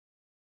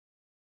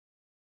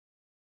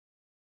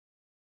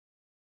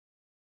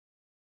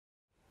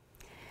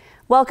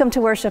Welcome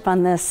to worship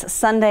on this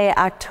Sunday,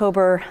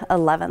 October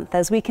 11th,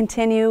 as we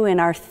continue in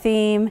our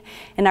theme,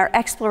 in our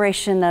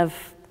exploration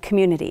of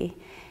community,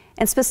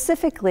 and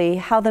specifically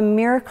how the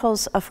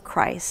miracles of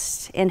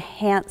Christ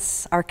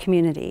enhance our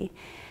community,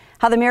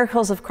 how the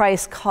miracles of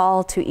Christ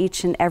call to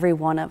each and every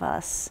one of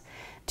us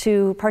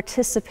to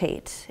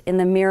participate in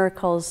the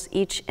miracles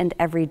each and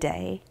every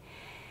day.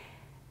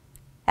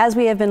 As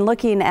we have been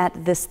looking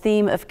at this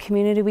theme of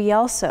community, we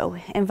also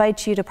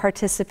invite you to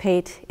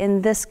participate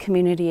in this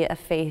community of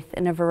faith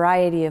in a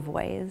variety of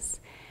ways.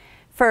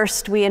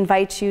 First, we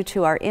invite you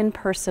to our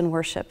in-person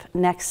worship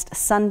next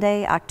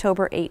Sunday,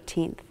 October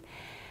 18th.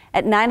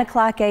 At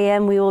 9:00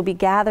 a.m., we will be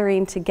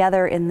gathering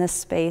together in this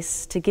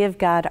space to give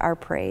God our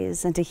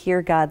praise and to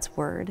hear God's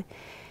word.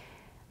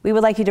 We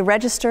would like you to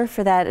register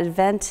for that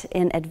event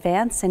in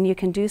advance, and you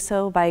can do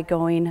so by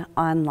going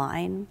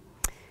online.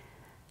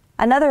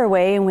 Another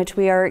way in which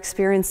we are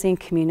experiencing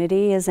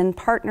community is in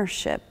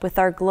partnership with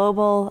our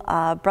global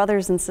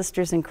brothers and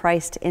sisters in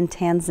Christ in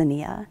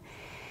Tanzania.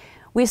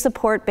 We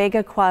support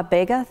Bega Kwa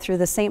Bega through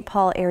the St.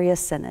 Paul Area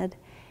Synod,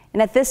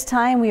 and at this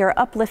time we are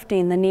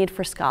uplifting the need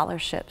for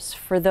scholarships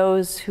for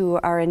those who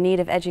are in need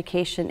of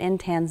education in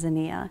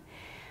Tanzania.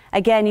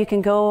 Again, you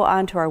can go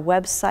onto our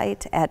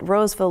website at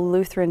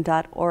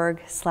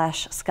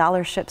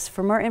rosevillelutheran.org/scholarships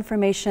for more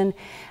information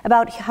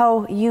about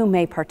how you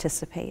may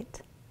participate.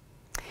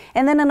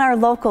 And then in our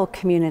local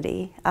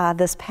community,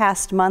 this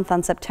past month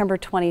on September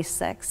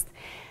 26th,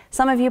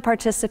 some of you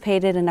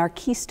participated in our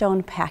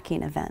Keystone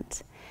Packing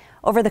event.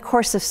 Over the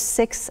course of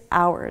 6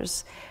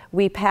 hours,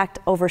 we packed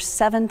over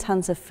 7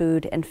 tons of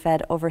food and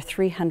fed over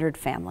 300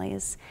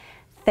 families.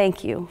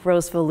 Thank you,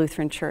 Roseville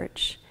Lutheran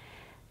Church.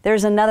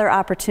 There's another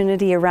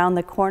opportunity around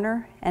the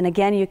corner, and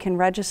again, you can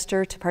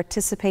register to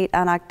participate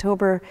on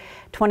October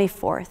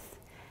 24th.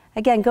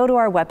 Again, go to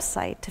our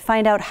website to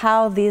find out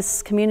how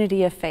this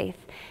community of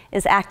faith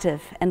is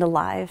active and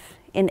alive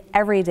in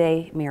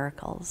everyday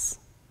miracles.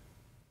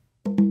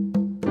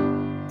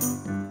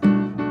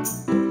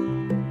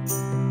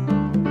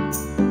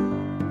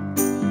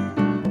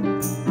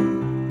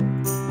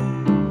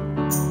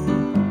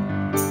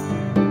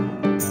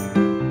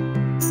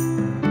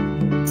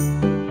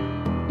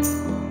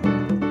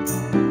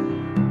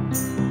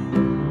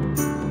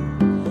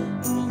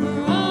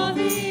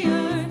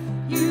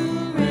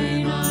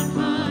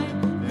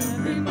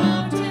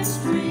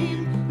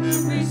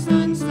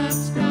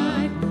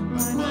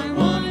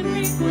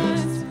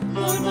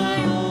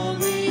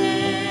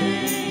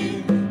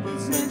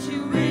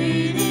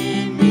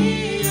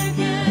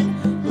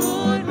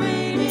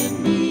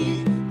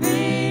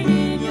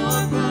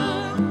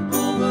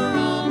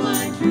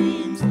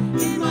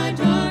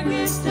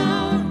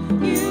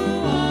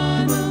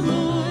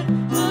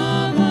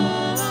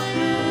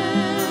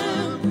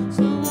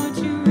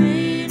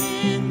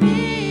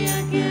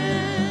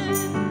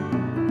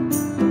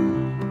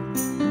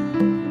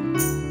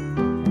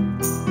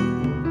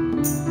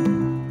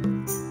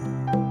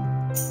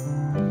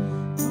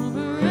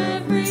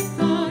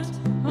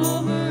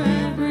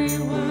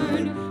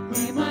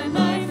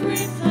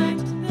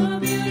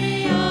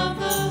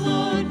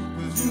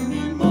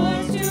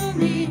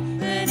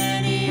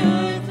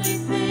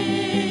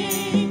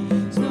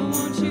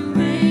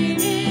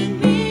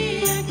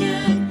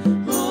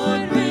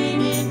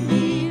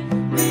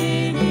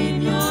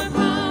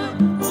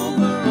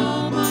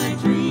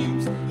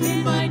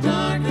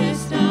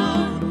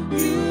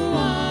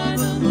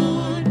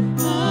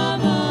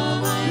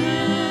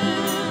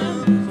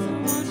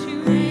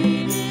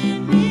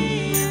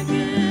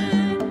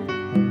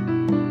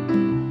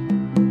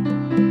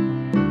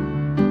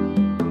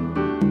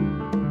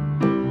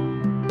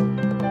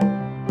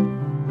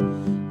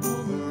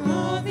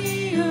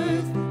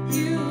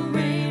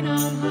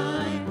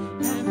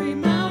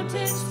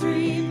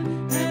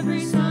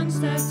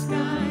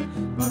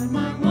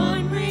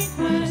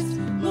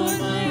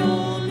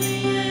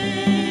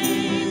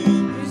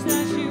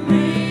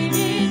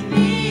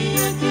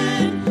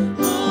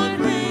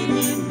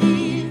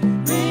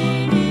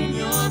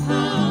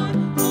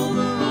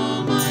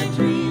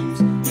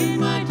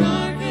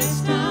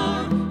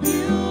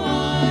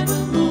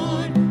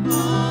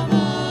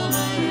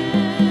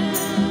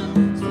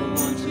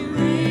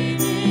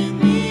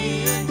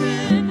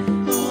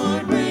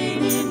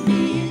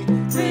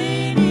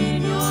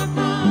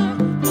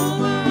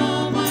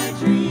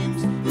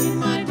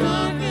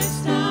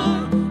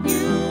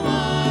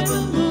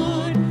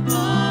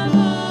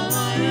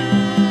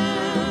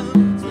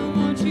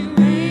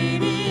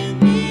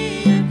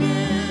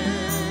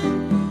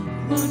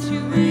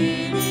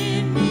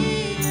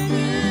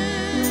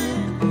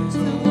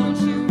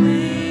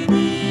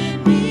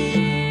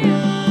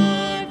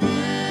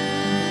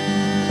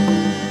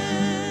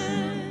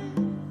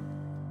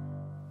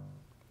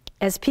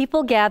 As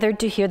people gathered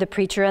to hear the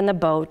preacher on the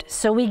boat,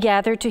 so we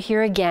gathered to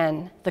hear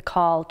again the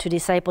call to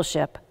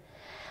discipleship.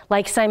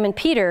 Like Simon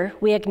Peter,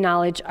 we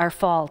acknowledge our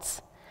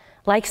faults.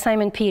 Like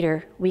Simon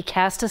Peter, we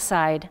cast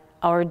aside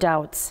our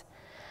doubts.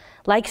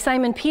 Like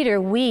Simon Peter,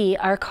 we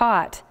are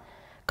caught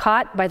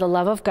by the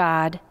love of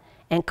God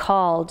and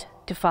called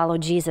to follow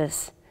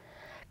Jesus.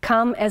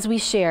 Come as we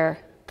share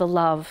the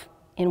love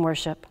in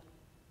worship.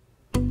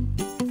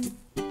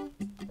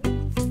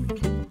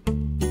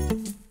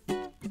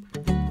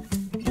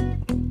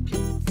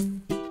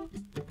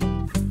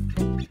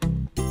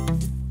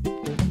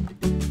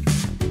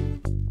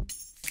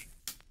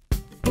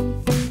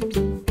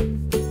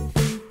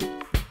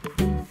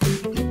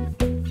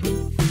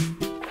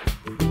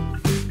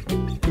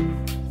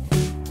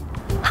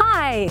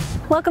 Hi,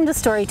 welcome to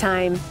Story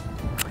Time.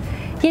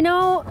 You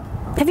know,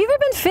 have you ever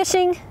been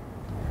fishing?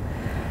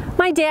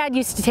 My dad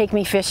used to take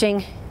me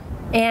fishing,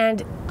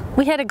 and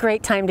we had a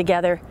great time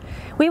together.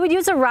 We would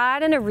use a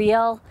rod and a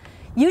reel,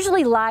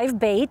 usually live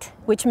bait,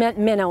 which meant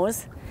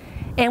minnows,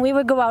 and we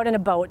would go out in a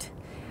boat.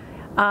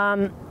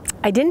 I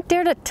didn't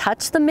dare to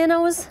touch the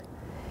minnows,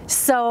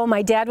 so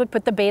my dad would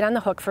put the bait on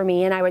the hook for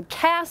me, and I would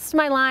cast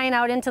my line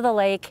out into the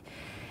lake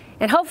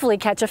and hopefully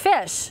catch a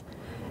fish.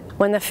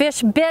 When the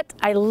fish bit,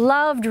 I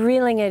loved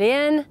reeling it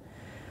in,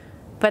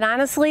 but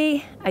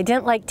honestly, I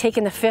didn't like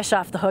taking the fish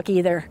off the hook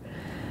either.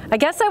 I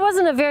guess I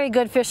wasn't a very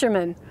good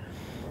fisherman,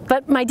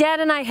 but my dad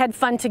and I had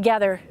fun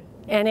together,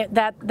 and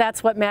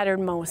that's what mattered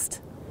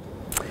most.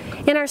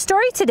 In our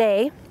story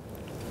today,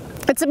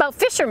 it's about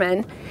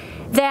fishermen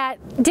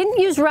that didn't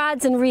use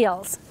rods and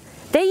reels.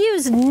 They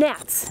used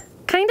nets,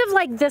 kind of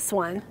like this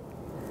one,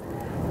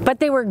 but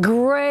they were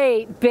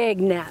great big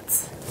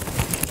nets.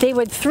 They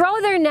would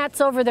throw their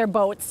nets over their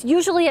boats,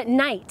 usually at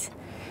night,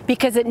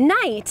 because at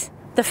night,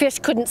 the fish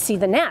couldn't see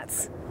the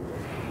nets.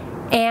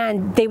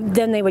 And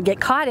then they would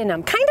get caught in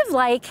them. Kind of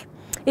like,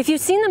 if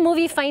you've seen the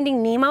movie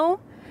Finding Nemo,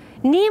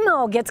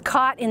 Nemo gets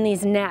caught in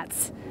these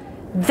nets.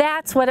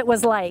 That's what it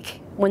was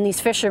like when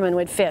these fishermen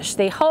would fish.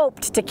 They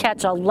hoped to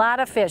catch a lot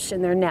of fish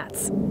in their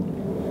nets.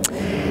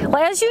 Well,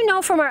 as you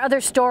know from our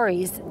other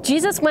stories,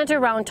 Jesus went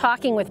around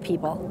talking with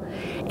people.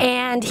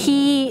 And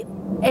he,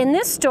 in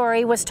this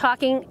story, was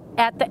talking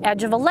at the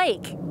edge of a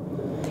lake.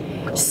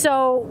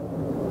 So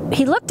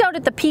he looked out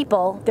at the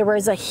people. There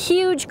was a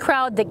huge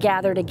crowd that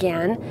gathered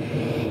again,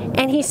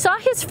 and he saw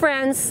his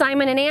friends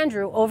Simon and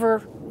Andrew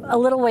over a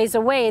little ways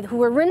away who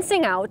were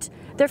rinsing out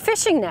their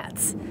fishing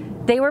nets.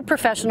 They were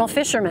professional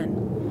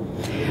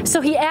fishermen.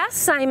 So he asked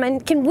Simon,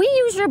 "Can we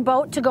use your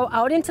boat to go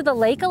out into the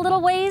lake a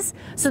little ways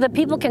so that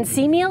people can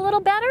see me a little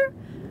better?"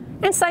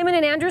 And Simon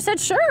and Andrew said,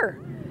 "Sure."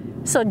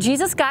 So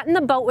Jesus got in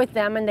the boat with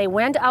them, and they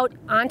went out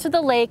onto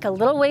the lake a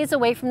little ways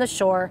away from the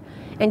shore,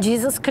 and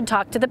Jesus could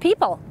talk to the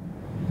people.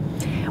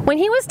 When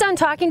he was done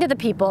talking to the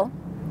people,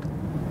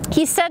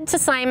 he said to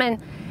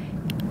Simon,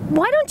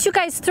 "Why don't you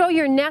guys throw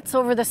your nets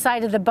over the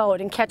side of the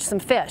boat and catch some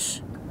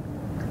fish?"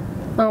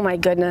 Oh my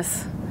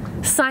goodness.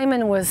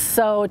 Simon was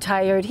so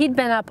tired. He'd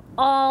been up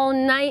all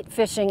night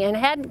fishing and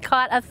hadn't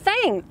caught a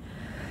thing.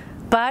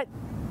 But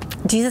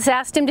Jesus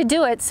asked him to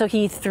do it, so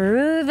he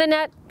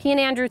and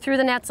Andrew threw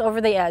the nets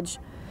over the edge.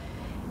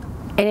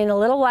 And in a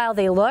little while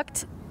they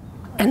looked,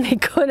 and they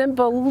couldn't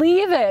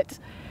believe it.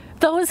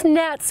 Those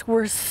nets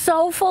were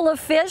so full of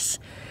fish,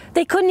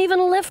 they couldn't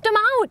even lift them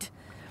out.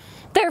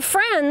 Their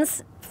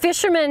friends,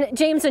 fishermen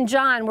James and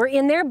John, were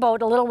in their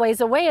boat a little ways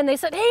away, and they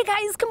said, "Hey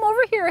guys, come over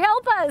here,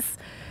 help us."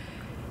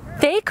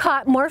 They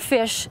caught more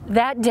fish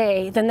that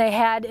day than they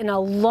had in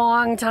a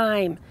long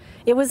time.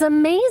 It was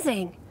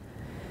amazing.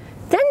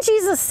 Then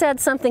Jesus said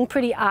something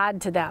pretty odd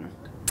to them.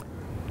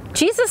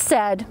 Jesus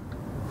said,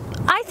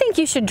 "I think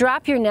you should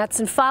drop your nets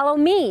and follow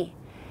me.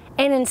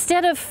 And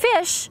instead of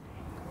fish,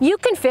 you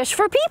can fish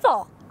for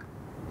people."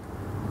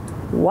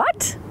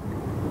 What?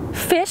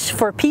 Fish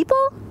for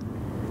people?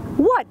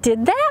 What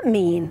did that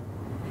mean?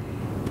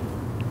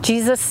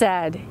 Jesus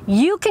said,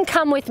 "You can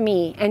come with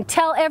me and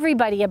tell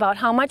everybody about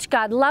how much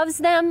God loves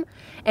them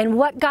and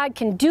what God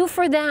can do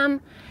for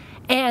them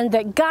and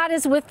that God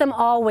is with them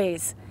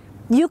always.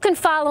 You can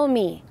follow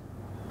me."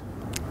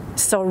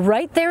 So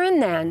right there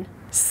and then,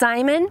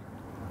 Simon,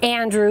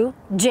 Andrew,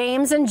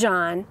 James, and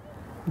John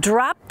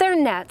dropped their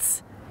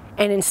nets,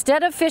 and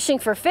instead of fishing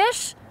for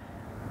fish,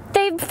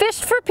 they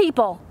fished for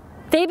people.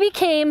 They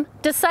became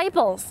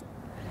disciples.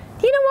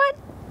 You know what?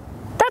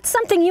 That's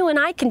something you and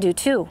I can do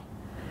too.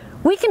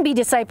 We can be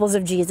disciples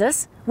of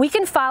Jesus. We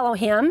can follow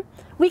him.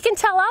 We can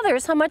tell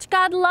others how much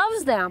God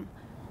loves them.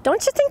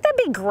 Don't you think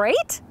that'd be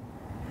great?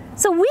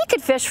 So we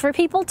could fish for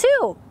people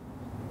too.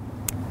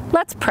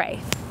 Let's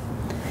pray.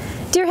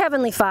 Dear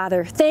Heavenly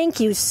Father, thank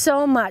you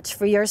so much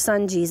for your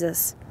Son,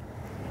 Jesus.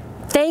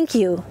 Thank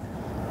you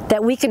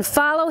that we can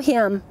follow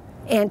him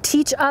and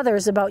teach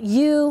others about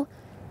you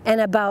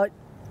and about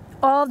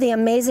all the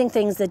amazing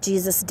things that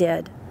Jesus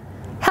did.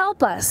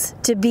 Help us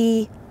to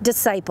be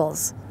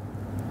disciples.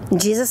 In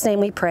Jesus' name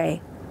we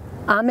pray.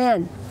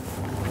 Amen.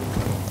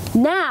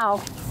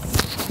 Now,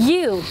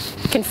 you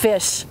can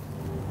fish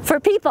for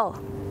people.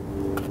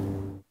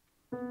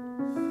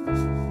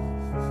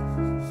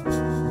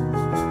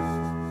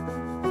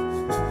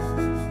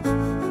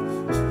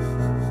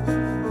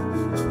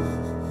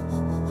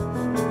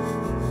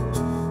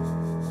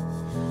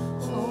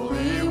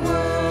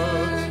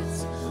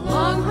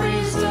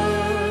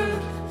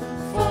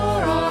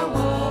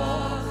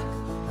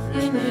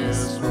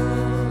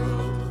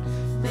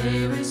 May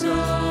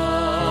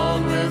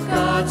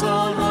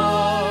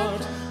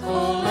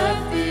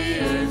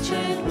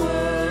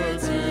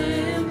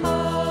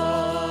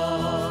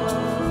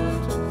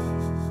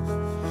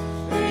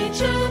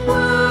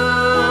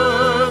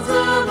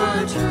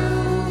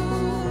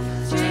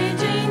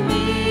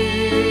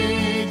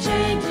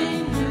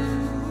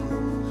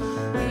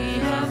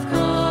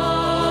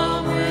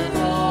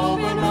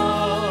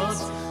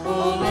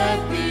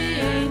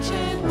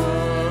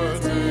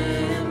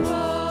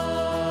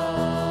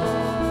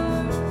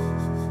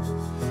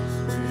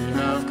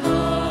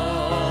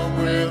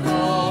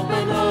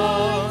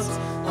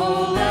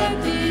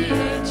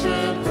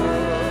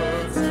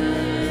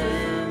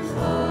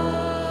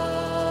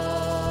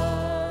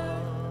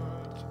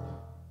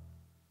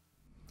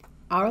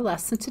Our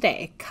lesson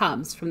today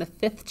comes from the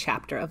 5th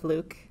chapter of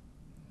Luke.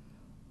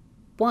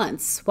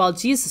 Once, while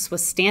Jesus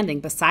was standing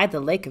beside the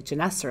lake of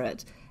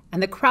Gennesaret,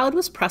 and the crowd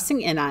was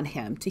pressing in on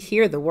him to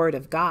hear the word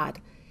of God,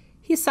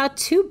 he saw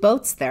 2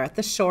 boats there at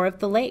the shore of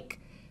the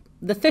lake.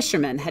 The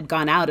fishermen had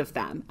gone out of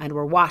them and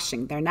were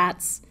washing their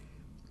nets.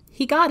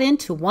 He got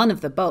into one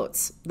of the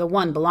boats, the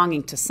one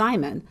belonging to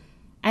Simon,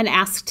 and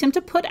asked him to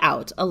put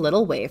out a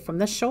little way from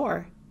the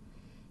shore.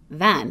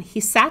 Then he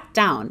sat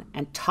down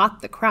and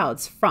taught the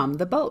crowds from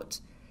the boat.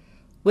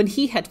 When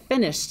he had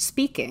finished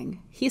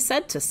speaking, he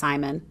said to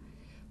Simon,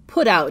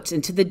 "Put out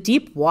into the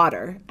deep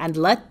water and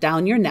let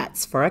down your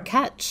nets for a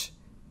catch."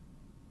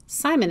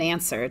 Simon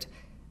answered,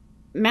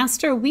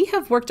 "Master, we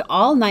have worked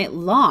all night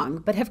long,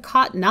 but have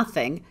caught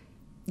nothing.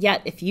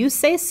 Yet if you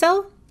say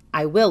so,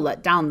 I will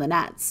let down the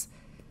nets."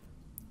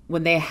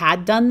 When they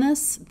had done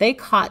this, they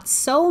caught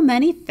so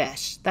many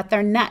fish that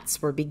their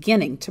nets were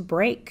beginning to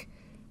break.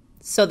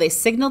 So they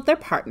signaled their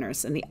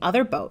partners in the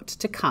other boat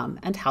to come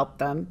and help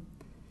them.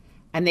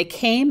 And they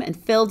came and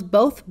filled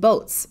both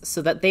boats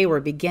so that they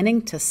were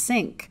beginning to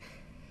sink.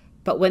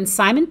 But when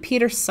Simon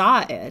Peter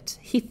saw it,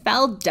 he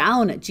fell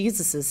down at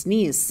Jesus'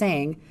 knees,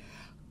 saying,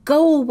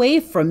 "Go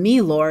away from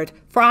me, Lord,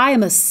 for I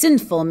am a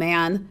sinful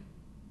man."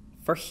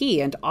 For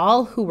he and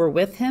all who were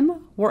with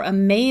him were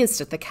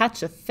amazed at the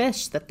catch of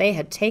fish that they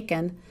had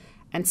taken,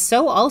 and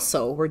so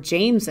also were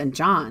James and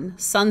John,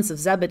 sons of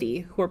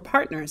Zebedee, who were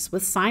partners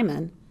with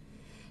Simon.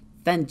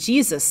 Then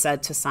Jesus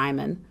said to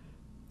Simon,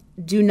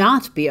 "Do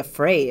not be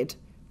afraid.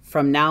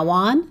 From now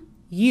on,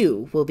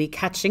 you will be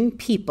catching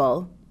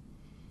people."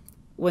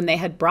 When they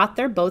had brought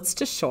their boats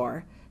to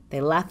shore,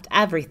 they left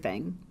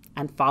everything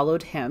and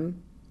followed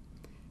him.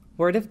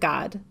 Word of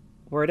God,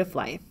 word of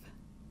life.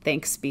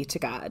 Thanks be to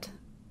God.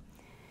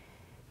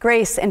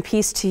 Grace and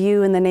peace to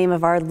you in the name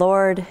of our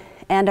Lord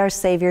and our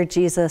Savior,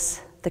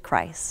 Jesus the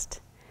Christ.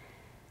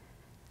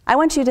 I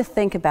want you to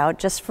think about,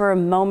 just for a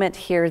moment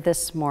here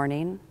this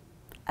morning,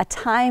 a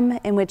time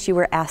in which you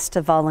were asked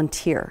to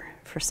volunteer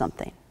for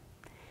something.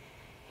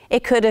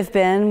 It could have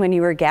been when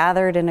you were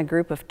gathered in a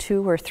group of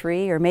 2 or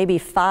 3, or maybe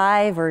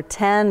 5 or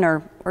 10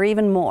 or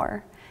even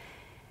more.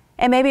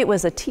 And maybe it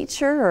was a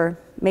teacher, or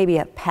maybe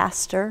a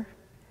pastor,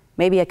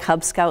 maybe a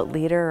Cub Scout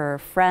leader or a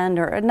friend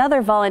or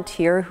another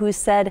volunteer who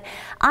said,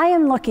 "I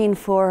am looking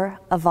for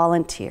a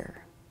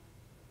volunteer."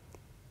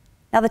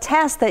 Now, the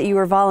task that you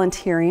were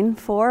volunteering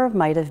for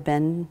might have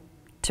been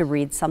to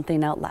read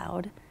something out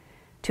loud,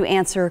 to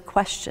answer a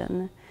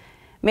question,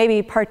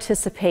 maybe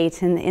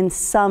participate in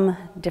some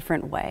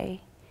different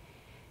way.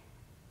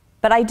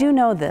 But I do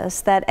know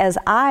this, that as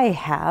I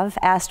have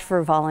asked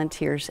for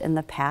volunteers in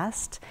the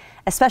past,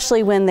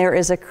 especially when there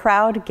is a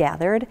crowd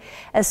gathered,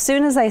 as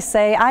soon as I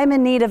say I'm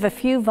in need of a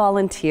few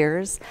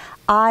volunteers,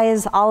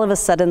 eyes all of a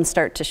sudden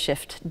start to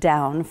shift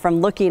down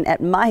from looking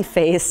at my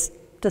face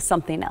to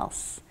something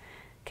else.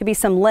 It could be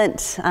some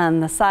lint on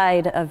the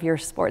side of your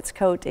sports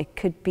coat. It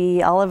could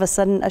be all of a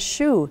sudden a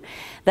shoe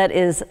that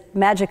is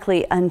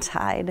magically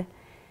untied.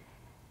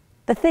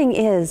 The thing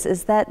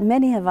is that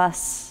many of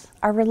us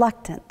are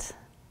reluctant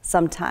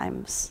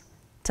sometimes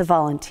to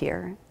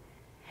volunteer,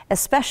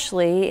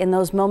 especially in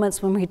those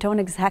moments when we don't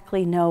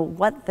exactly know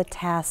what the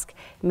task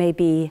may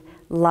be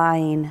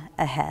lying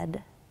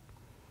ahead.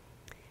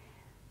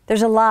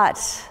 There's a lot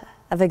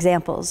of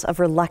examples of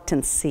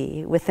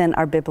reluctancy within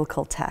our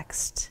biblical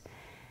text.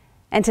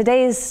 And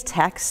today's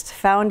text,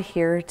 found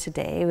here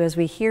today, as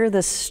we hear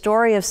the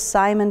story of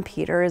Simon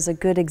Peter, is a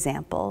good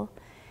example.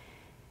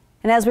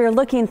 And as we are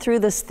looking through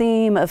this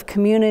theme of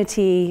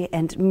community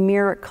and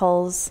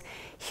miracles,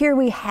 here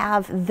we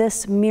have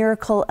this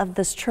miracle of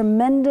this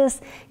tremendous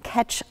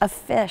catch of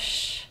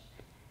fish,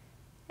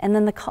 and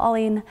then the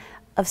calling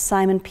of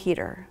Simon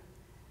Peter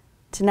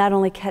to not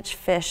only catch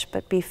fish,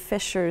 but be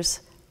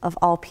fishers of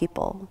all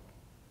people.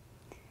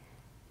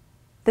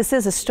 This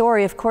is a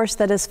story, of course,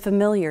 that is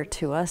familiar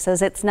to us,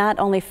 as it's not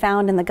only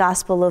found in the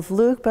Gospel of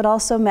Luke, but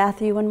also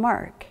Matthew and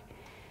Mark.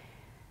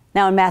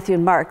 Now, in Matthew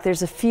and Mark,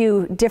 there's a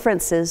few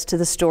differences to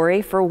the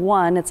story. For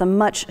one, it's a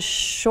much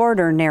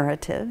shorter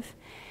narrative.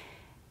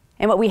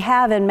 And what we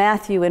have in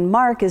Matthew and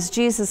Mark is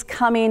Jesus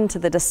coming to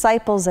the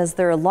disciples as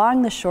they're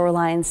along the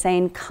shoreline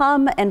saying,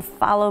 "Come and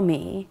follow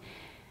me."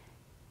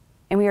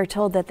 And we are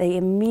told that they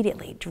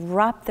immediately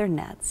drop their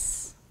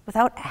nets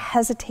without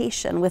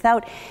hesitation,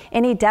 without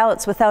any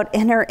doubts, without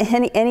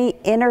any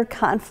inner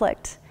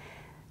conflict,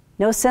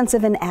 no sense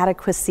of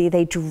inadequacy.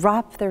 They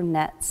drop their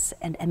nets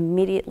and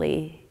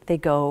immediately they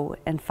go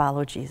and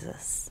follow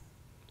Jesus.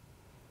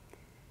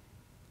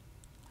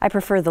 I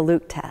prefer the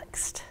Luke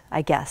text,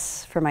 I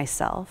guess, for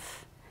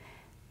myself,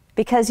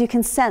 because you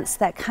can sense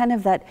that kind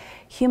of that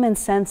human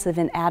sense of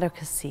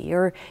inadequacy,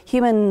 or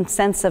human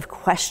sense of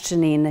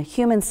questioning, a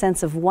human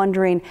sense of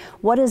wondering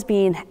what is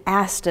being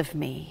asked of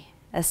me,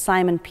 as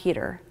Simon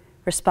Peter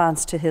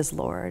responds to his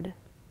Lord.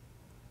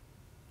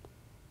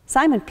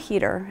 Simon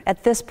Peter,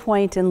 at this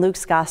point in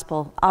Luke's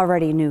gospel,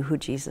 already knew who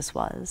Jesus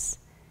was.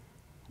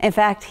 In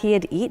fact, he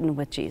had eaten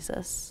with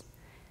Jesus.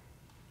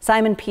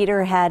 Simon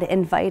Peter had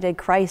invited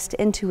Christ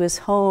into his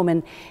home,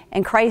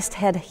 and Christ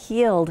had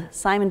healed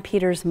Simon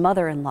Peter's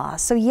mother-in-law.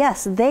 So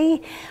yes,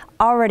 they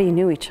already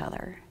knew each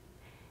other.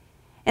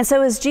 And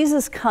so as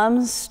Jesus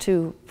comes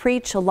to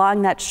preach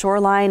along that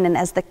shoreline, and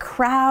as the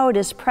crowd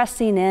is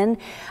pressing in,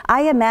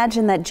 I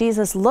imagine that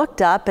Jesus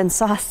looked up and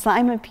saw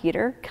Simon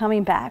Peter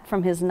coming back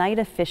from his night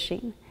of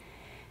fishing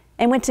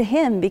and went to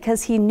him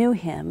because he knew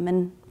him,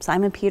 and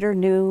Simon Peter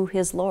knew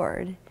his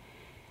Lord,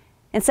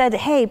 and said,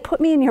 "Hey, put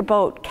me in your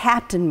boat,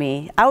 captain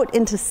me out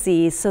into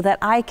sea so that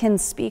I can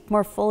speak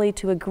more fully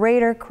to a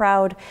greater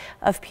crowd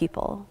of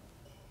people."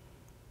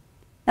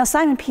 Now,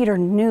 Simon Peter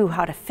knew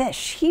how to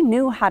fish. He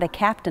knew how to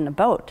captain a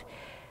boat.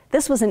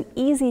 This was an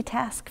easy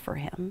task for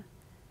him.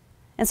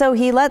 And so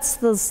he lets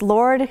this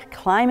Lord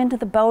climb into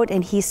the boat,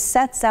 and he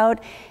sets out.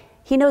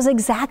 He knows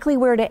exactly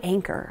where to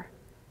anchor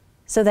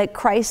so that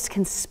Christ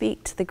can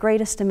speak to the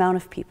greatest amount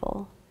of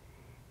people.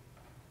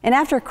 And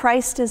after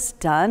Christ is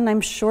done,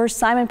 I'm sure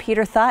Simon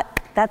Peter thought,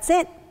 that's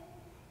it.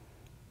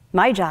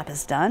 My job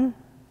is done.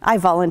 I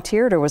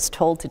volunteered or was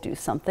told to do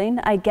something.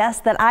 I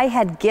guess that I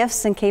had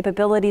gifts and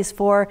capabilities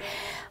for.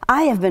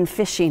 I have been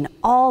fishing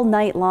all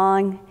night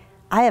long.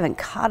 I haven't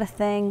caught a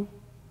thing.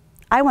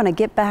 I want to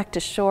get back to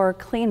shore,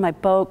 clean my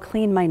boat,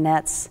 clean my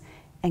nets,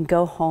 and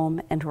go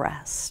home and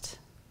rest.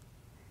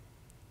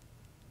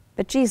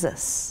 But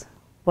Jesus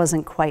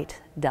wasn't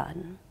quite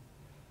done.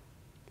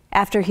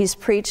 After he's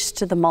preached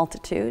to the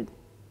multitude,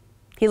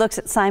 he looks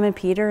at Simon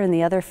Peter and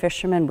the other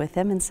fishermen with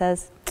him and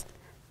says,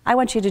 "I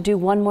want you to do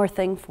one more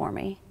thing for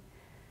me.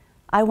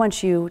 I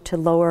want you to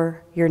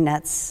lower your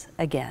nets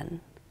again."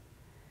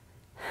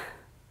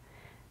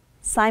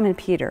 Simon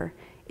Peter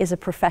is a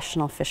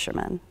professional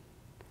fisherman.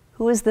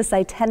 Who is this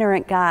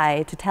itinerant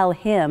guy to tell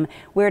him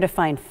where to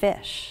find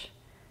fish?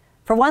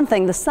 For one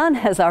thing, the sun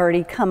has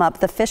already come up.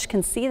 The fish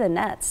can see the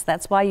nets.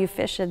 That's why you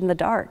fish in the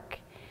dark.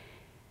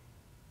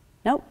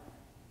 Nope.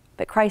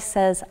 But Christ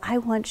says, "I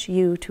want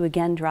you to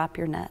again drop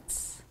your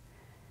nets."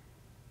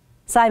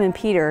 Simon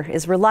Peter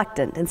is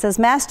reluctant and says,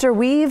 "Master,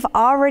 we've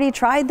already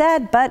tried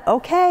that, but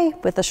okay,"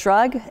 with a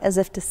shrug, as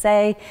if to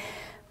say,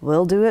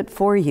 "We'll do it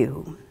for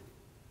you."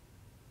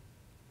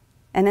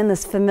 And in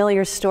this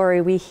familiar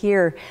story, we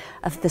hear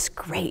of this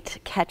great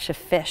catch of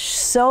fish,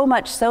 so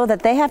much so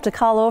that they have to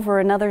call over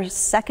another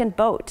second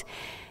boat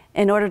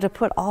in order to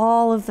put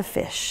all of the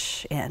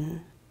fish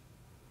in.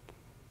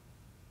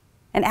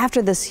 And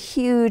after this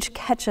huge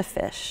catch of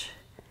fish,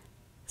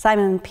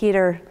 Simon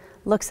Peter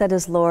looks at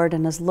his Lord,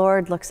 and his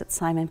Lord looks at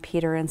Simon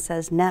Peter and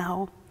says,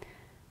 "Now,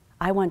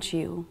 I want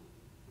you,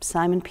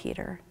 Simon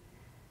Peter,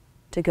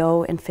 to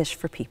go and fish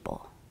for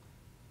people."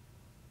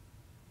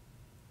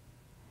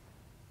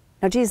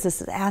 Now, Jesus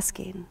is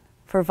asking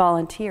for a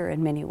volunteer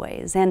in many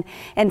ways, and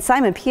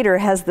Simon Peter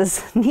has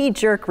this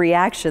knee-jerk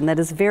reaction that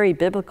is very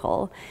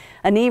biblical,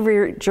 a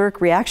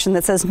knee-jerk reaction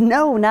that says,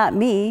 "No, not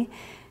me."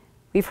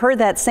 We've heard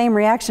that same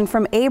reaction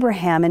from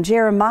Abraham and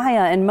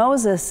Jeremiah and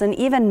Moses and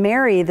even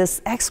Mary,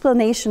 this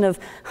explanation of,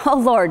 "Oh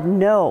Lord,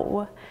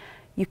 no,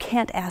 you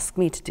can't ask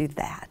me to do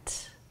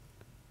that.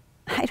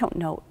 I don't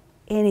know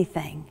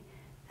anything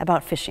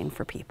about fishing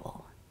for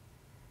people."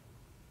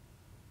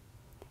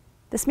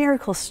 This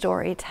miracle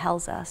story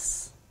tells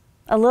us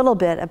a little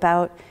bit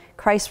about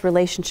Christ's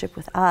relationship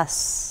with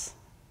us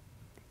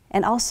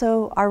and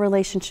also our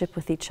relationship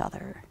with each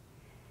other.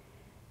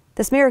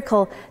 This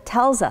miracle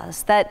tells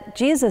us that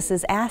Jesus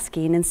is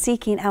asking and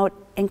seeking out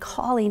and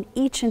calling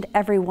each and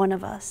every one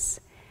of us.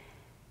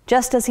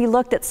 Just as he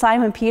looked at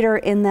Simon Peter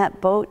in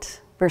that boat,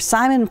 where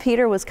Simon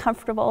Peter was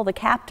comfortable, the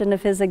captain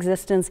of his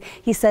existence,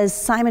 he says,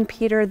 "Simon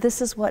Peter,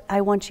 this is what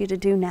I want you to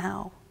do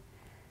now."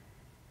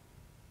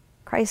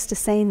 Christ is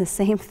saying the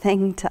same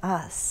thing to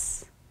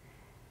us,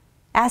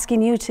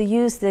 asking you to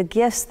use the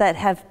gifts that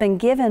have been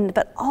given,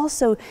 but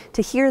also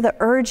to hear the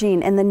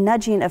urging and the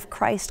nudging of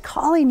Christ,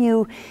 calling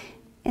you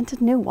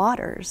into new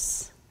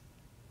waters,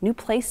 new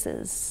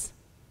places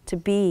to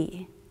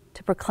be,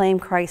 to proclaim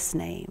Christ's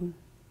name.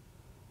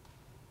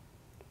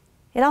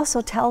 It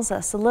also tells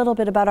us a little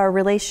bit about our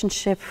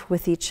relationship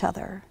with each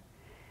other.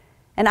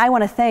 And I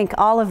want to thank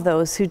all of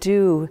those who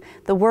do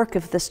the work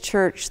of this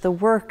church, the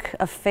work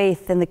of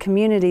faith in the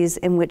communities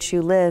in which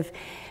you live,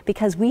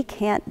 because we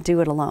can't do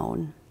it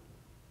alone.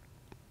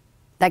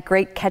 That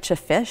great catch of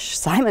fish,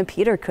 Simon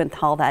Peter couldn't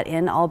haul that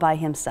in all by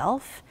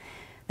himself.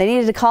 They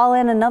needed to call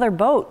in another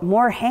boat,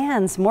 more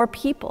hands, more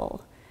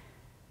people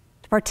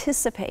to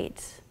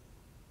participate,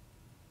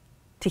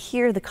 to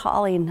hear the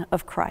calling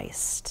of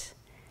Christ.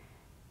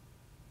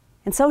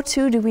 And so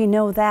too do we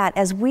know that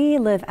as we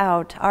live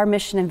out our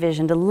mission and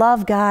vision to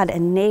love God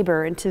and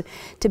neighbor and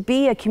to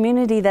be a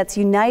community that's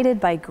united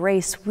by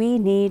grace, we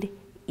need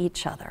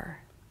each other.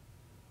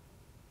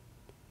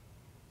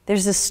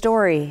 There's a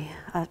story,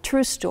 a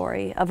true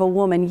story of a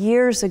woman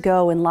years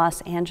ago in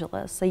Los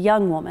Angeles, a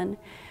young woman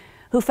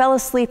who fell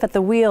asleep at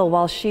the wheel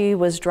while she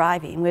was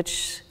driving,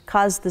 which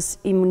caused this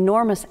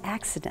enormous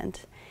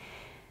accident.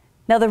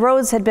 Now, the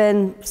roads had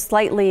been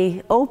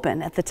slightly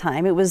open at the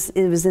time. It was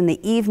in the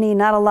evening,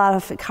 not a lot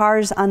of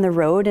cars on the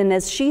road, and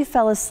as she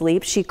fell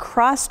asleep, she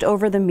crossed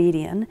over the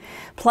median,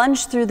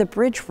 plunged through the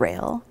bridge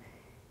rail,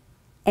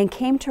 and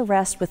came to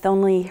rest with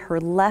only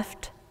her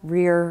left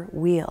rear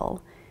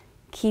wheel,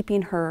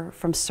 keeping her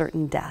from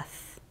certain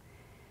death.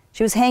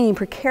 She was hanging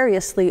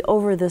precariously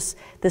over this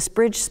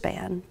bridge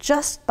span,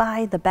 just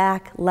by the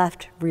back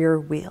left rear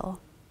wheel.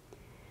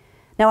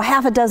 Now,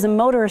 half a dozen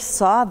motorists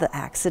saw the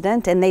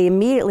accident, and they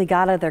immediately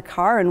got out of their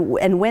car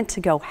and went to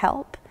go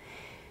help.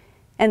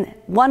 And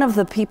one of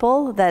the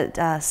people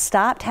that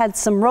stopped had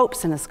some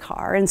ropes in his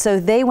car, and so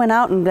they went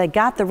out and they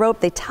got the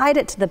rope, they tied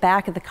it to the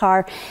back of the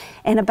car,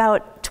 and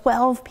about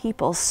 12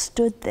 people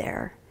stood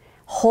there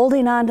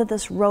holding onto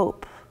this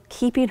rope,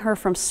 keeping her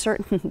from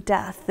certain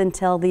death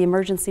until the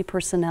emergency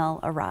personnel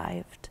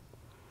arrived.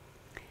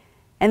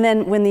 And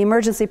then when the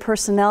emergency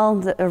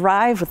personnel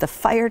arrived with the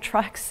fire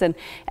trucks and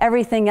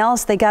everything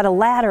else, they got a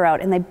ladder out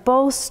and they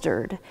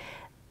bolstered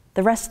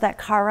the rest of that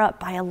car up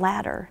by a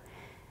ladder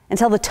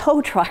until the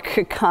tow truck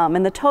could come.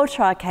 And the tow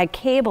truck had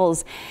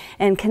cables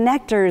and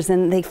connectors,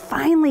 and they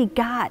finally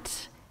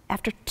got,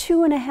 after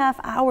 2.5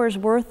 hours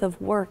worth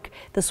of work,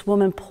 this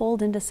woman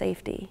pulled into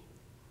safety.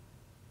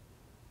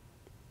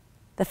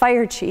 The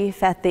fire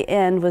chief at the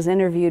end was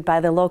interviewed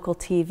by the local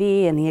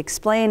TV, and he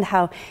explained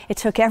how it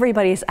took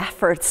everybody's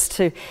efforts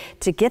to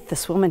get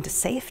this woman to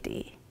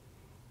safety.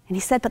 And he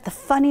said, but the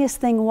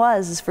funniest thing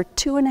is for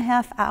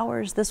 2.5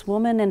 hours, this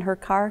woman in her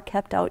car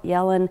kept out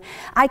yelling,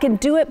 "I can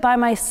do it by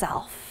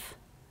myself.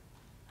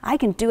 I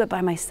can do it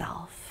by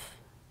myself."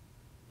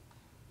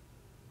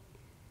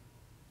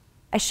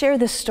 I share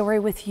this story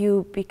with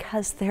you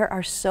because there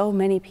are so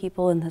many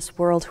people in this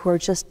world who are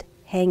just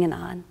hanging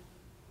on,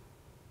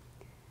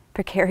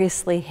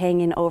 precariously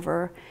hanging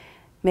over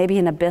maybe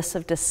an abyss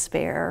of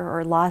despair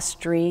or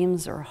lost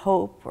dreams or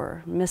hope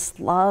or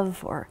missed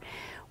love or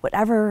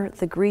whatever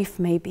the grief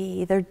may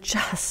be. They're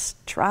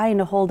just trying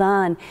to hold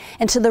on.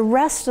 And to the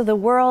rest of the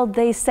world,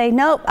 they say,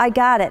 "Nope, I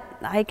got it.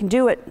 I can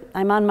do it.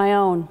 I'm on my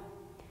own."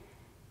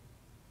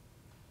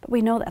 But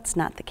we know that's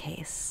not the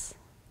case.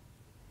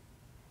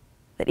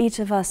 That each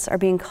of us are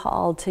being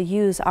called to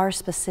use our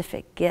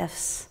specific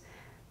gifts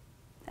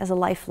as a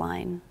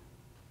lifeline,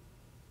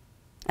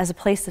 as a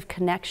place of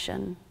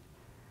connection,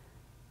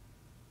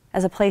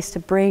 as a place to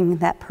bring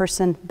that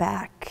person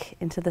back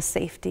into the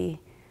safety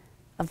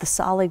of the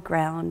solid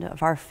ground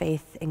of our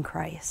faith in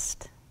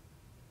Christ.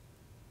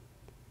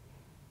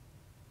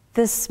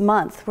 This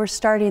month, we're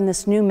starting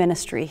this new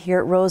ministry here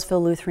at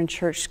Roseville Lutheran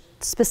Church,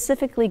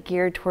 specifically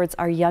geared towards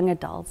our young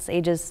adults,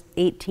 ages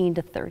 18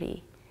 to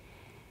 30.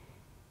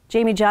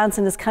 Jamie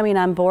Johnson is coming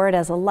on board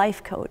as a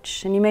life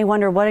coach, and you may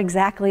wonder, what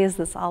exactly is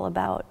this all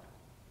about?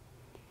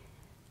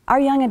 Our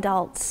young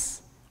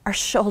adults are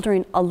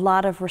shouldering a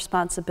lot of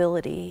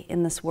responsibility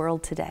in this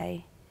world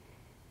today.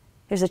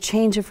 There's a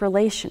change of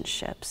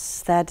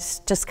relationships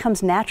that just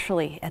comes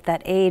naturally at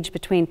that age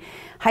between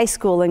high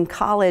school and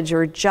college,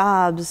 or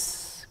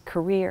jobs,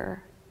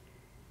 career.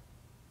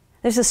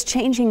 There's this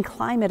changing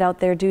climate out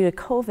there due to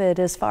COVID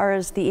as far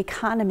as the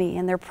economy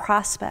and their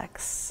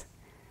prospects.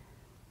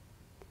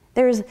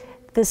 There's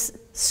this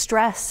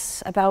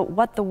stress about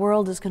what the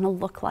world is going to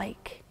look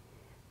like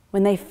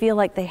when they feel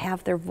like they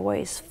have their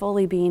voice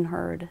fully being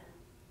heard.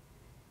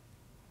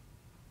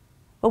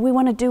 What we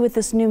want to do with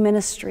this new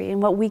ministry,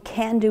 and what we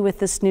can do with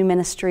this new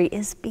ministry,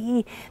 is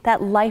be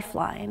that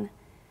lifeline,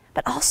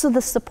 but also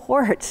the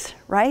support,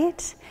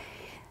 right?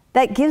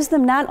 That gives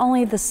them not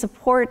only the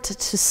support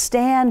to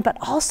stand, but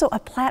also a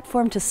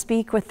platform to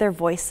speak with their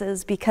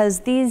voices, because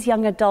these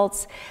young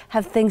adults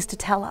have things to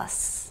tell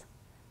us.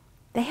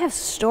 They have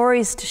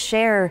stories to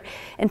share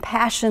and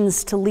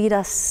passions to lead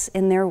us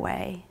in their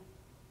way.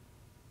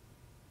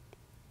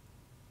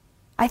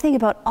 I think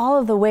about all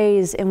of the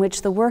ways in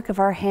which the work of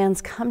our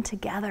hands come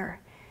together.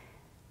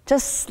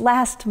 Just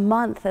last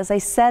month, as I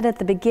said at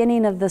the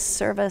beginning of this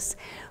service,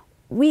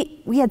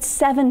 we had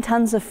 7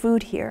 tons of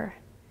food here.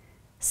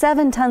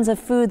 7 tons of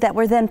food that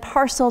were then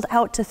parceled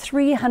out to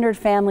 300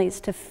 families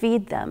to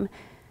feed them,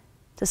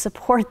 to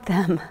support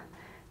them,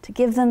 to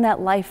give them that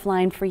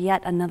lifeline for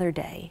yet another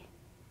day.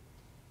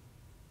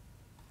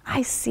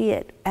 I see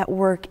it at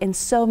work in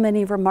so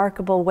many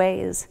remarkable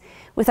ways,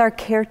 with our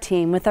care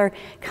team, with our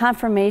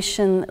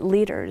confirmation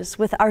leaders,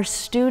 with our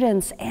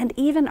students, and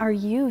even our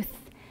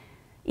youth,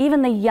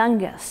 even the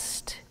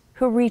youngest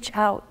who reach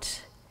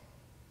out,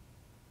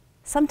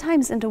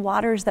 sometimes into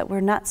waters that we're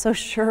not so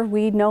sure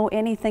we know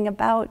anything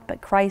about,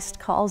 but Christ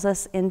calls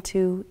us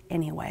into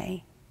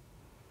anyway.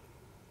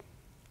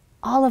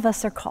 All of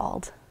us are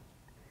called,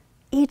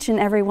 each and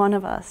every one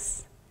of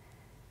us.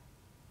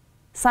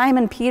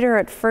 Simon Peter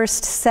at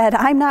first said,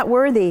 "I'm not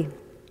worthy."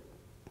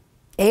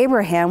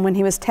 Abraham, when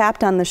he was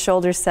tapped on the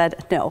shoulder,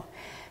 said,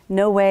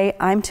 no way,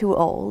 I'm too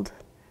old."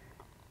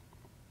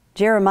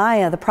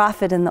 Jeremiah, the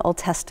prophet in the Old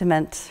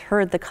Testament,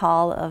 heard the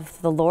call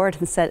of the Lord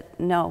and said,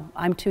 "No,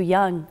 I'm too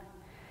young."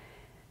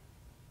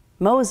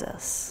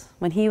 Moses,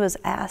 when he was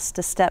asked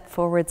to step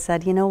forward,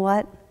 said, "You know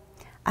what?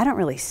 I don't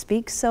really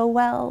speak so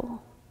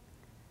well.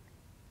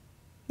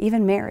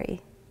 Even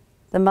Mary,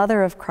 the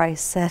mother of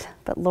Christ, said,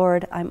 "But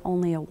Lord, I'm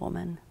only a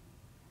woman."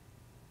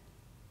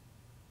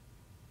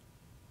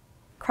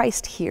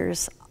 Christ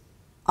hears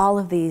all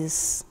of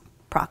these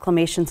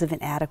proclamations of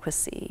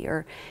inadequacy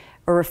or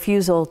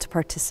refusal to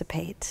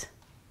participate.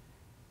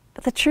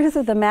 But the truth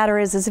of the matter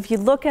is if you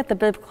look at the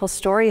biblical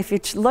story, if you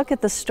look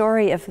at the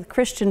story of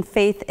Christian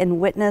faith and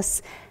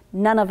witness,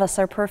 none of us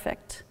are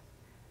perfect.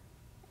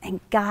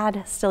 And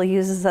God still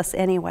uses us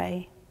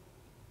anyway.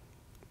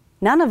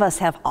 None of us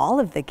have all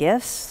of the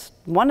gifts.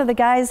 One of the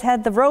guys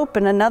had the rope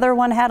and another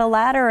one had a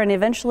ladder, and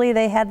eventually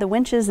they had the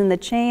winches and the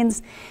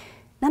chains.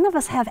 None of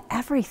us have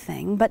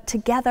everything, but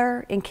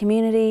together in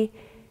community,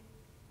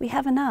 we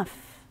have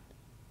enough.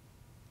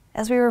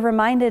 As we were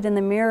reminded in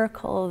the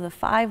miracle of the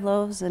 5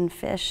 loaves and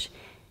fish,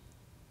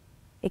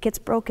 it gets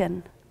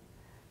broken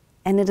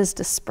and it is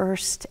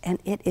dispersed and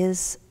it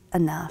is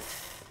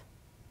enough.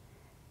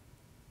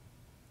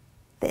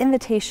 The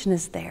invitation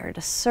is there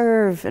to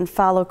serve and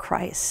follow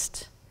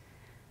Christ.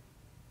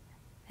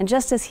 And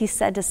just as he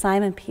said to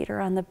Simon Peter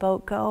on the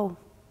boat, "Go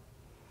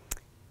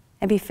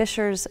and be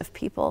fishers of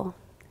people,"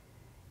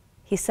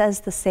 he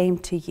says the same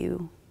to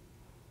you.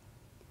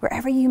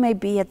 Wherever you may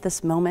be at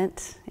this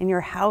moment, in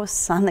your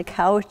house, on the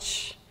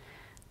couch,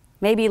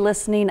 maybe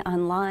listening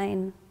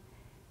online,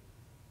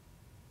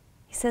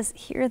 he says,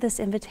 hear this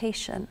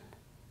invitation.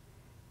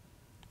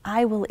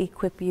 I will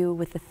equip you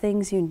with the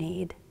things you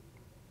need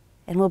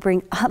and will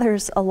bring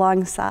others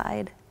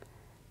alongside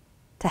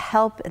to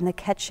help in the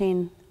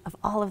catching of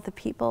all of the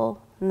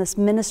people in this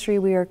ministry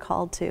we are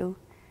called to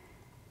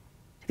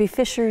be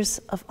fishers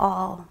of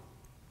all.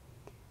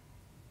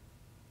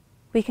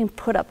 We can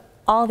put up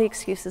all the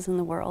excuses in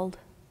the world,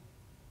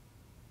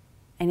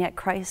 and yet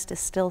Christ is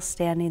still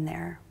standing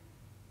there.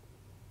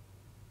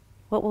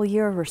 What will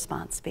your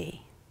response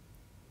be?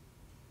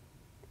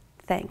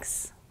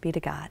 Thanks be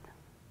to God.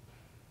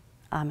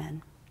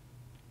 Amen.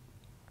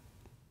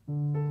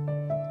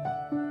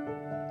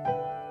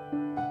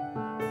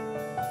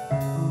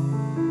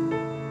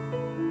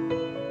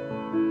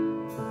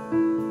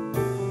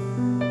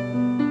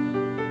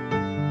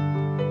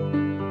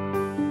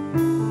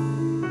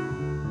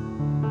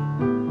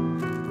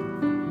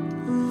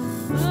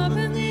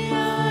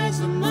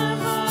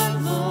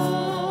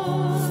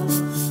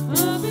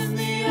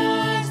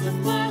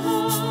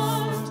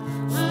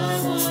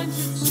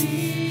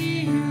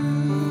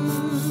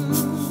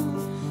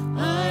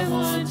 I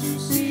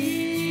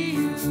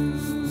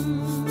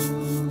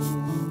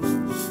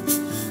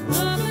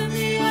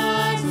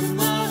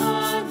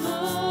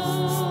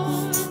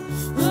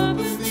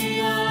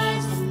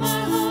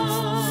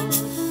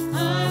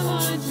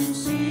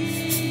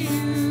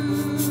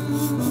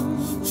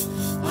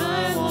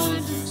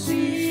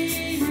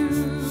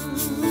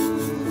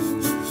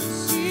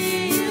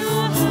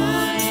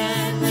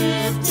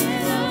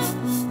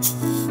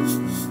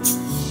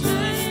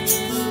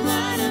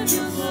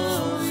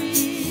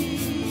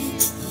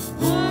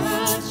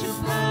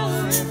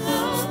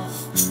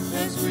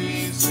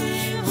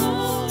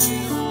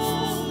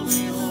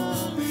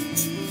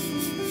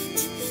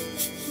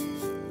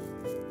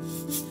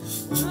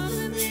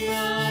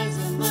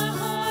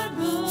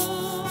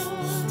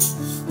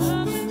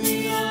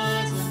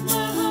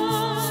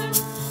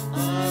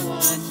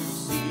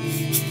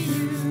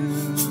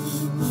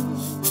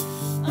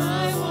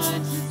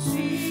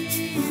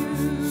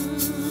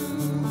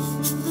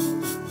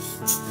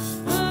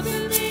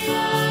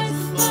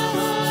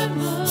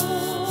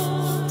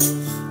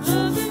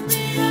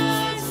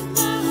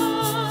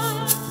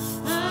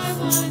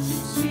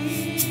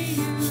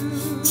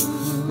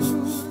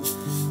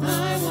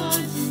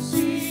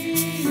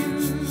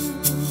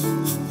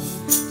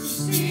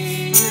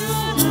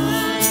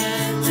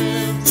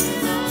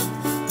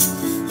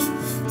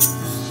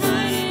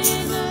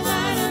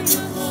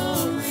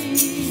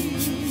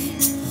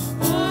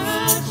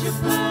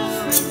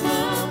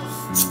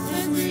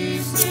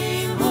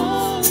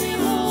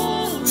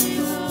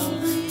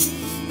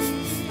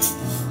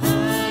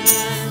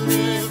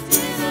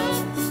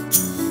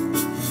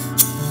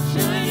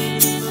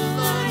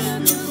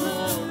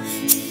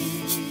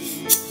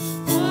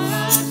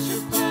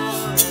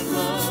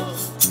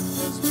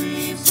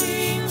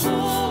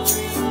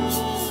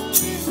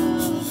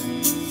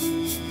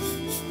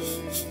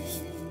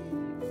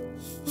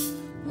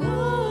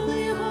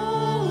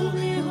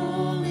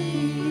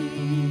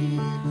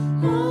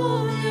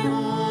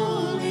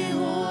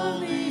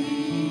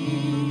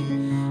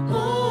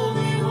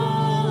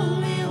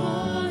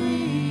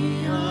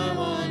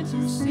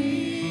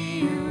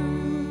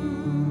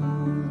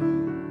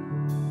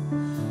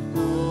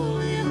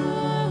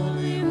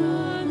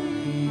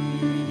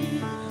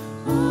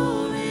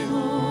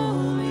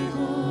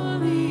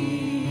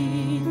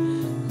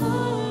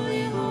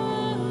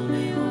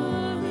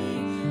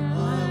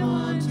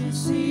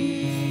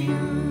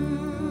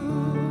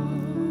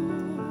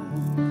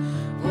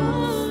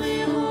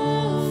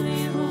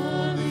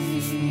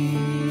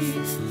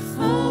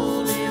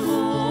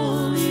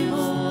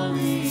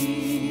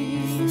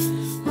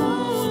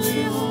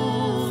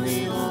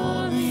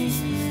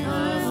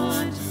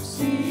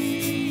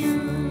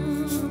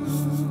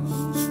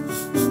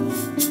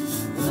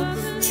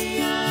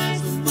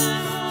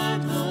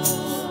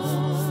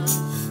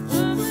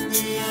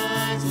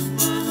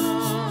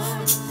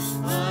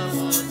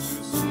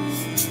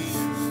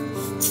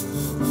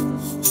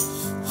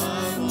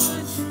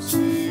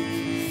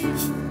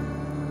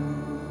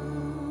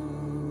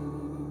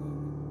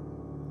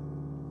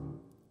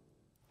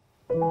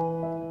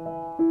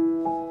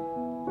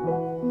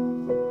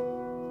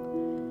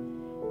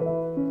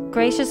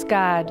gracious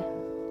God,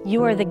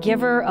 you are the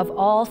giver of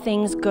all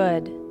things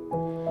good.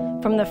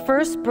 From the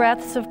first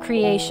breaths of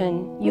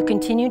creation, you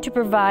continue to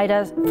provide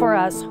for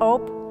us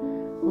hope,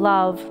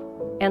 love,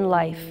 and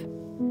life.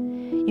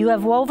 You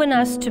have woven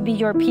us to be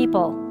your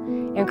people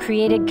and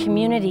created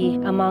community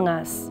among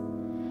us.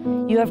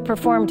 You have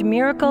performed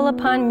miracle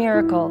upon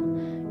miracle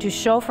to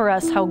show for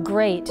us how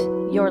great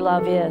your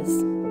love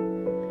is.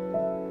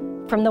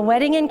 From the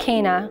wedding in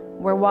Cana,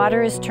 where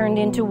water is turned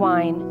into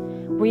wine,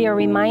 we are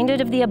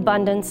reminded of the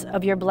abundance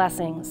of your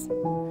blessings.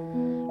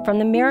 From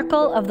the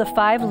miracle of the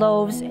 5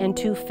 loaves and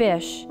 2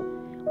 fish,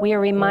 we are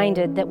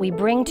reminded that we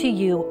bring to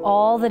you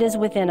all that is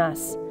within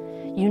us.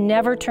 You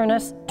never turn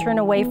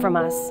away from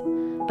us,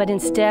 but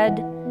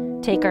instead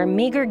take our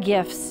meager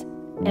gifts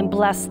and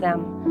bless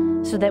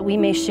them so that we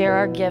may share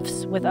our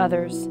gifts with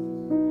others.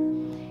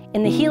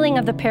 In the healing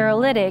of the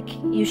paralytic,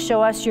 you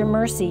show us your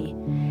mercy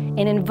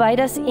and invite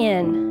us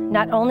in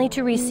not only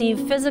to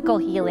receive physical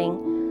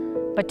healing,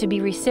 but to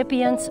be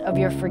recipients of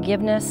your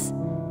forgiveness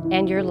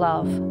and your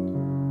love.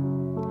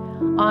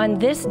 On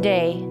this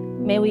day,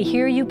 may we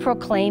hear you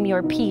proclaim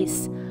your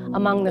peace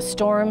among the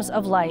storms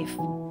of life.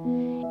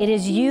 It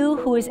is you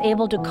who is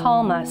able to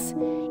calm us,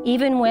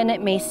 even when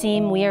it may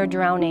seem we are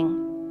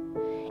drowning.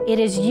 It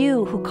is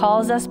you who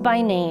calls us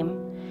by name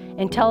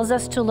and tells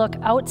us to look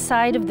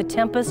outside of the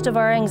tempest of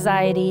our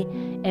anxiety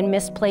and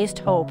misplaced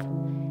hope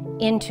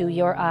into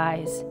your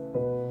eyes.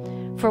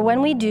 For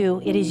when we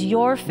do, it is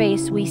your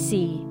face we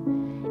see.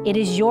 It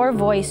is your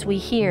voice we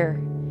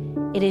hear.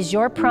 It is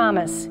your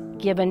promise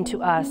given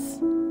to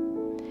us.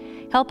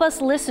 Help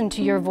us listen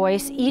to your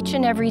voice each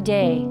and every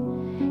day.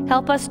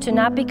 Help us to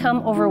not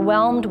become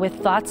overwhelmed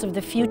with thoughts of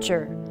the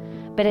future,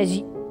 but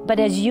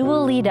as you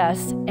will lead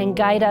us and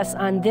guide us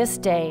on this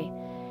day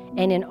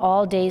and in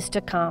all days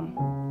to come.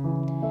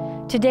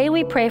 Today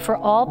we pray for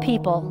all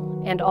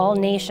people and all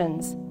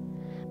nations.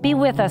 Be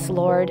with us,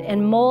 Lord,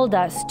 and mold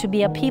us to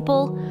be a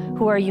people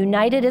who are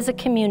united as a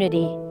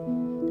community,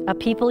 a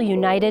people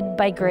united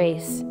by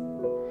grace.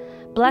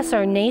 Bless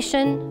our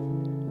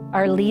nation,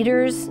 our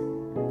leaders,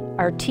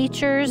 our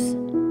teachers,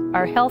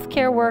 our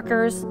healthcare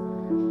workers,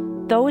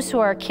 those who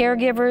are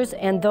caregivers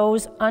and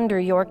those under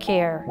your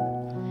care.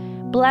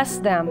 Bless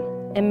them,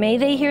 and may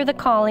they hear the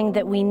calling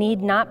that we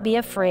need not be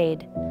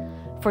afraid,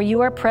 for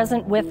you are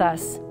present with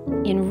us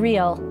in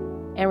real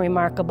and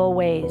remarkable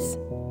ways.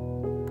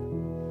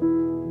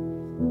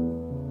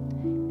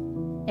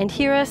 And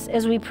hear us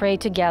as we pray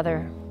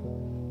together.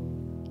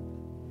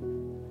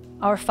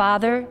 Our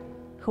Father,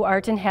 who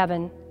art in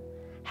heaven,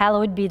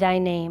 hallowed be thy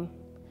name.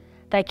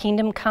 Thy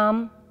kingdom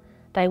come,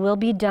 thy will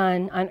be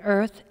done on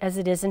earth as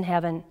it is in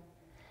heaven.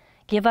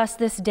 Give us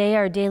this day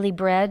our daily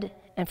bread,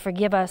 and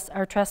forgive us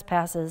our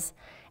trespasses,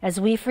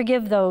 as we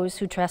forgive those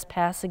who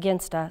trespass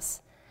against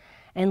us.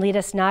 And lead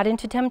us not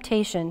into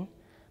temptation,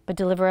 but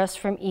deliver us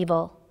from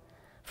evil.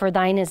 For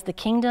thine is the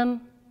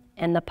kingdom,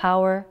 and the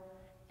power,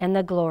 and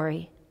the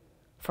glory,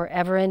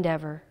 forever and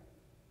ever.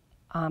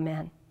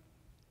 Amen.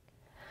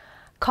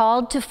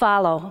 Called to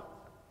follow,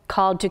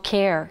 called to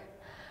care,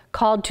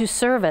 called to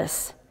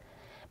service,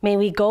 may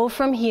we go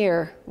from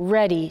here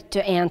ready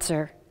to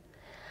answer.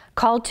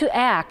 Called to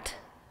act,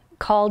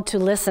 called to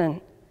listen,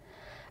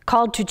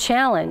 called to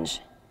challenge,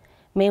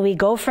 may we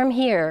go from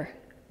here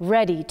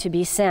ready to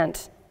be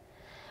sent.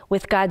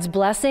 With God's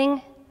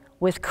blessing,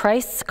 with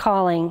Christ's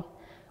calling,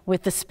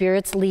 with the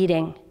Spirit's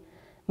leading,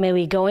 may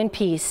we go in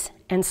peace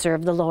and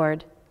serve the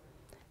Lord.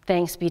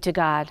 Thanks be to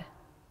God.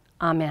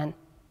 Amen.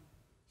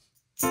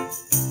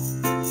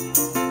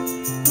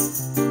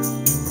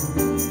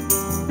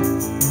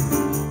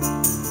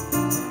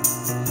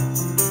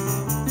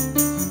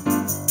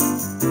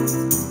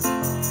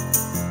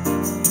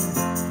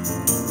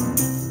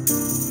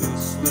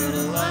 This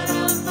little